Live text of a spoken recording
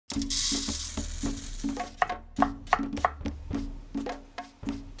Each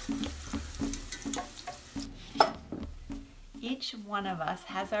one of us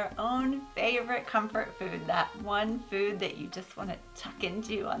has our own favorite comfort food, that one food that you just want to tuck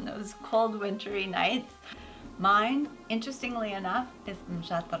into on those cold wintry nights. Mine, interestingly enough, is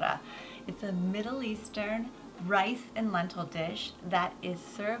Mejadra. It's a Middle Eastern rice and lentil dish that is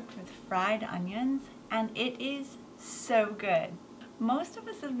served with fried onions, and it is so good. Most of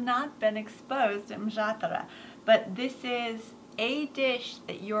us have not been exposed to Mejadra, but this is a dish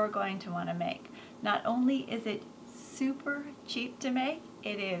that you're going to want to make. Not only is it super cheap to make,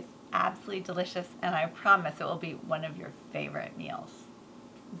 it is absolutely delicious, and I promise it will be one of your favorite meals.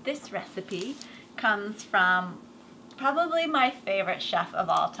 This recipe comes from probably my favorite chef of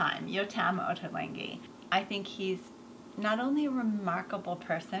all time, Yotam Ottolenghi. I think he's not only a remarkable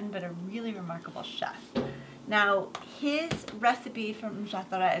person, but a really remarkable chef. Now, his recipe from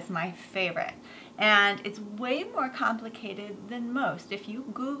Mejadra is my favorite, and it's way more complicated than most. If you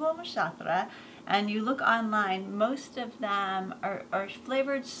Google Mejadra and you look online, most of them are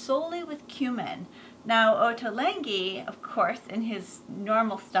flavored solely with cumin. Now, Ottolenghi, of course, in his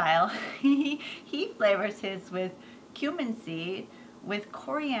normal style, he flavors his with cumin seed, with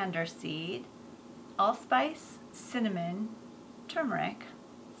coriander seed, allspice, cinnamon, turmeric,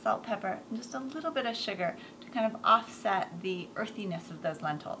 salt, pepper, and just a little bit of sugar to kind of offset the earthiness of those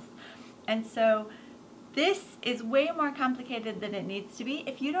lentils. And so this is way more complicated than it needs to be.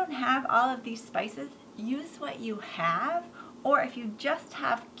 If you don't have all of these spices, use what you have, or if you just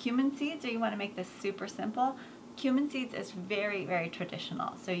have cumin seeds or you want to make this super simple, cumin seeds is very, very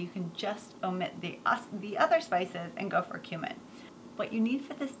traditional. So you can just omit the other spices and go for cumin. What you need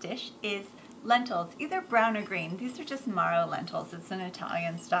for this dish is lentils, either brown or green. These are just marrow lentils. It's an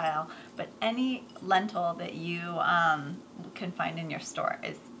Italian style, but any lentil that you can find in your store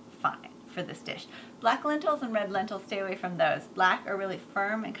is fine for this dish. Black lentils and red lentils, stay away from those. Black are really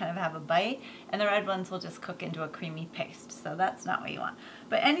firm and kind of have a bite, and the red ones will just cook into a creamy paste, so that's not what you want.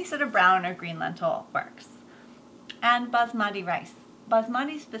 But any sort of brown or green lentil works. And basmati rice.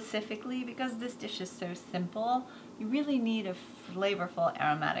 Basmati specifically, because this dish is so simple, you really need a flavorful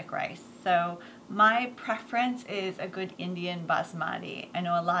aromatic rice. So my preference is a good Indian basmati. I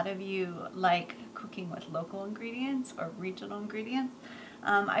know a lot of you like cooking with local ingredients or regional ingredients.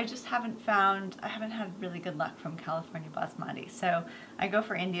 I just I haven't had really good luck from California basmati. So I go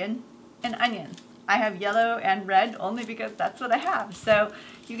for Indian. And onions. I have yellow and red only because that's what I have. So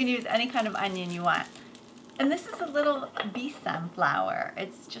you can use any kind of onion you want. And this is a little besan flour.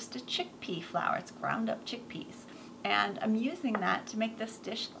 It's just a chickpea flour. It's ground up chickpeas. And I'm using that to make this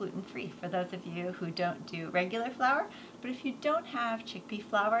dish gluten-free for those of you who don't do regular flour. But if you don't have chickpea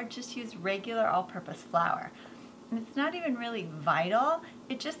flour, just use regular all-purpose flour. And it's not even really vital.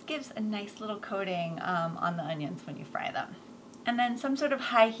 It just gives a nice little coating on the onions when you fry them. And then some sort of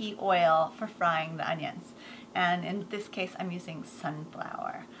high heat oil for frying the onions. And in this case, I'm using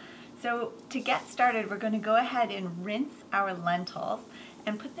sunflower. So to get started, we're going to go ahead and rinse our lentils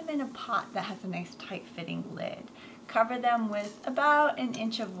and put them in a pot that has a nice tight fitting lid. Cover them with about an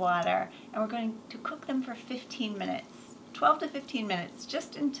inch of water, and we're going to cook them for 15 minutes, 12 to 15 minutes,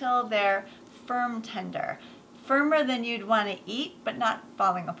 just until they're firm tender. Firmer than you'd want to eat, but not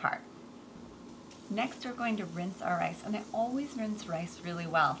falling apart. Next, we're going to rinse our rice, and I always rinse rice really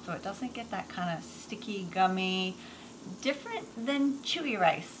well so it doesn't get that kind of sticky, gummy, different than chewy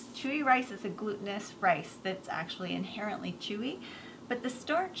rice. Chewy rice is a glutinous rice that's actually inherently chewy, but the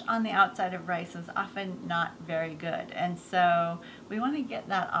starch on the outside of rice is often not very good, and so we want to get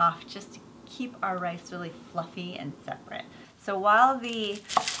that off just to keep our rice really fluffy and separate. So while the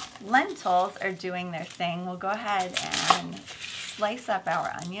lentils are doing their thing, we'll go ahead and slice up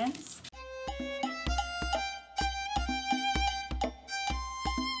our onions.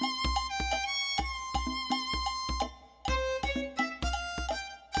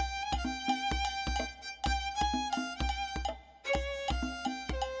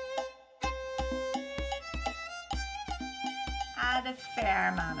 Add a fair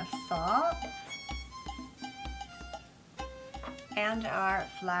amount of salt and our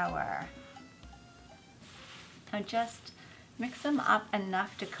flour. Now just mix them up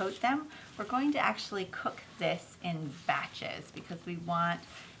enough to coat them. We're going to actually cook this in batches because we want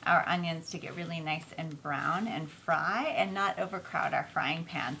our onions to get really nice and brown and fry and not overcrowd our frying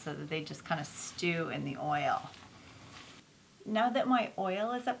pan so that they just kind of stew in the oil. Now that my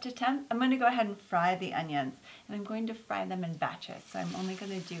oil is up to temp, I'm going to go ahead and fry the onions, and I'm going to fry them in batches, so I'm only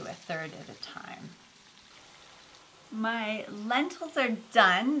going to do a third at a time. My lentils are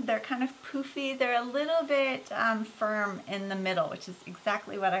done. They're kind of poofy. They're a little bit firm in the middle, which is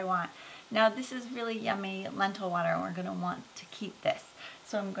exactly what I want. Now this is really yummy lentil water, and we're going to want to keep this.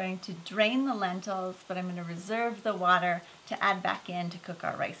 So I'm going to drain the lentils, but I'm going to reserve the water to add back in to cook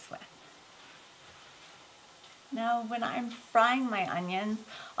our rice with. Now when I'm frying my onions,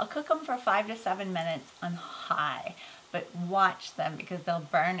 I'll cook them for 5 to 7 minutes on high, but watch them because they'll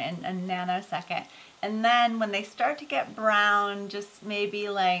burn in a nanosecond. And then when they start to get brown, just maybe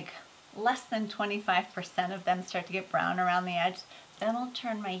like less than 25% of them start to get brown around the edge, then I'll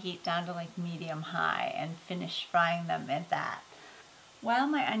turn my heat down to like medium high and finish frying them at that. While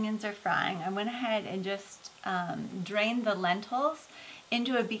my onions are frying, I went ahead and just drained the lentils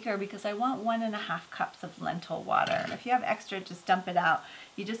into a beaker because I want 1.5 cups of lentil water. If you have extra, just dump it out.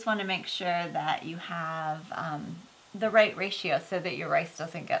 You just want to make sure that you have the right ratio so that your rice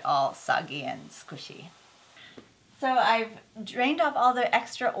doesn't get all soggy and squishy. So I've drained off all the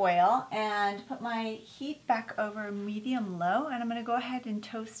extra oil and put my heat back over medium-low, and I'm going to go ahead and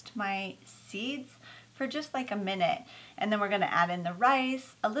toast my seeds for just like a minute. And then we're going to add in the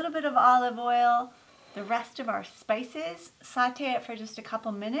rice, a little bit of olive oil, the rest of our spices, saute it for just a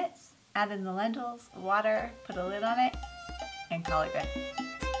couple minutes, add in the lentils, water, put a lid on it, and call it good.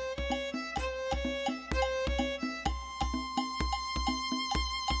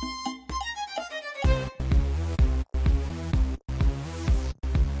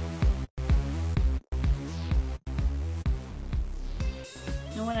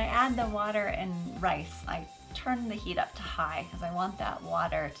 Now when I add the water and rice, I turn the heat up to high because I want that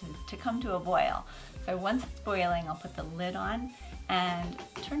water to come to a boil. So once it's boiling, I'll put the lid on and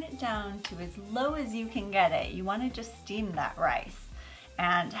turn it down to as low as you can get it. You want to just steam that rice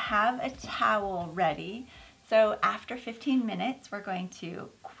and have a towel ready. So after 15 minutes, we're going to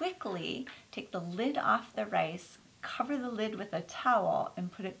quickly take the lid off the rice, cover the lid with a towel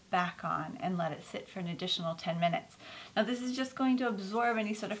and put it back on and let it sit for an additional 10 minutes. Now this is just going to absorb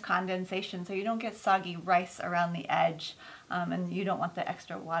any sort of condensation so you don't get soggy rice around the edge, and you don't want the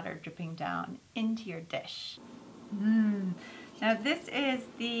extra water dripping down into your dish. Now this is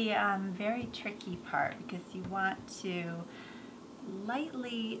the very tricky part because you want to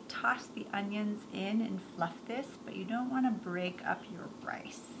lightly toss the onions in and fluff this, but you don't want to break up your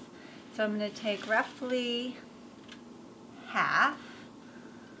rice. So I'm going to take roughly half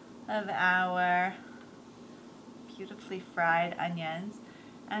of our beautifully fried onions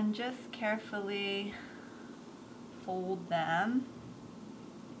and just carefully fold them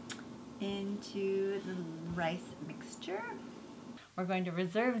into the rice mixture. We're going to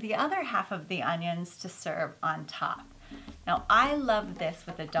reserve the other half of the onions to serve on top. Now I love this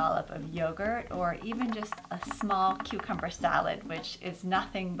with a dollop of yogurt or even just a small cucumber salad, which is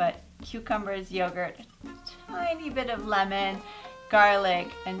nothing but cucumbers, yogurt, a tiny bit of lemon,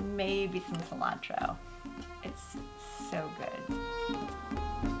 garlic, and maybe some cilantro. It's so good.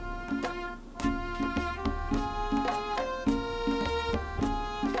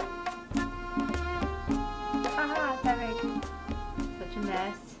 Such a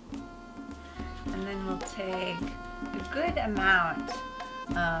mess. And then we'll take a good amount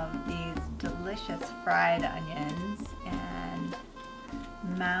of these delicious fried onions and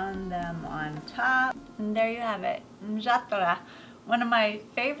mound them on top. And there you have it, Mejadra, one of my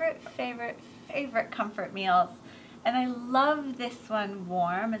favorite comfort meals. And I love this one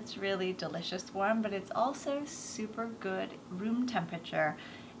warm. It's really delicious warm, but it's also super good room temperature.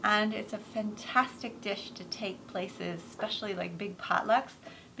 And it's a fantastic dish to take places, especially like big potlucks,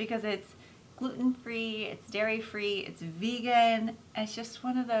 because it's gluten-free, it's dairy-free, it's vegan. It's just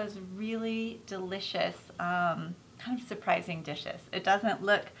one of those really delicious, kind of surprising dishes. It doesn't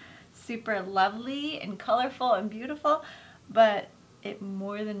look super lovely and colorful and beautiful, but it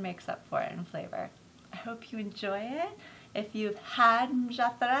more than makes up for it in flavor. I hope you enjoy it. If you've had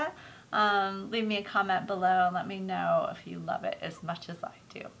Mejadra, leave me a comment below and let me know if you love it as much as I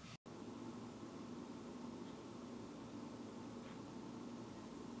do.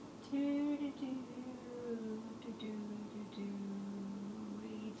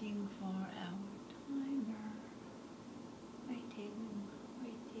 Waiting for our timer. Waiting.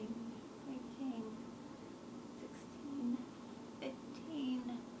 16, 15,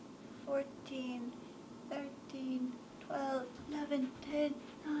 14, 13, 12, 11, 10,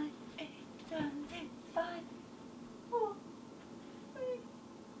 9, 8, 7, 6, 5, 4,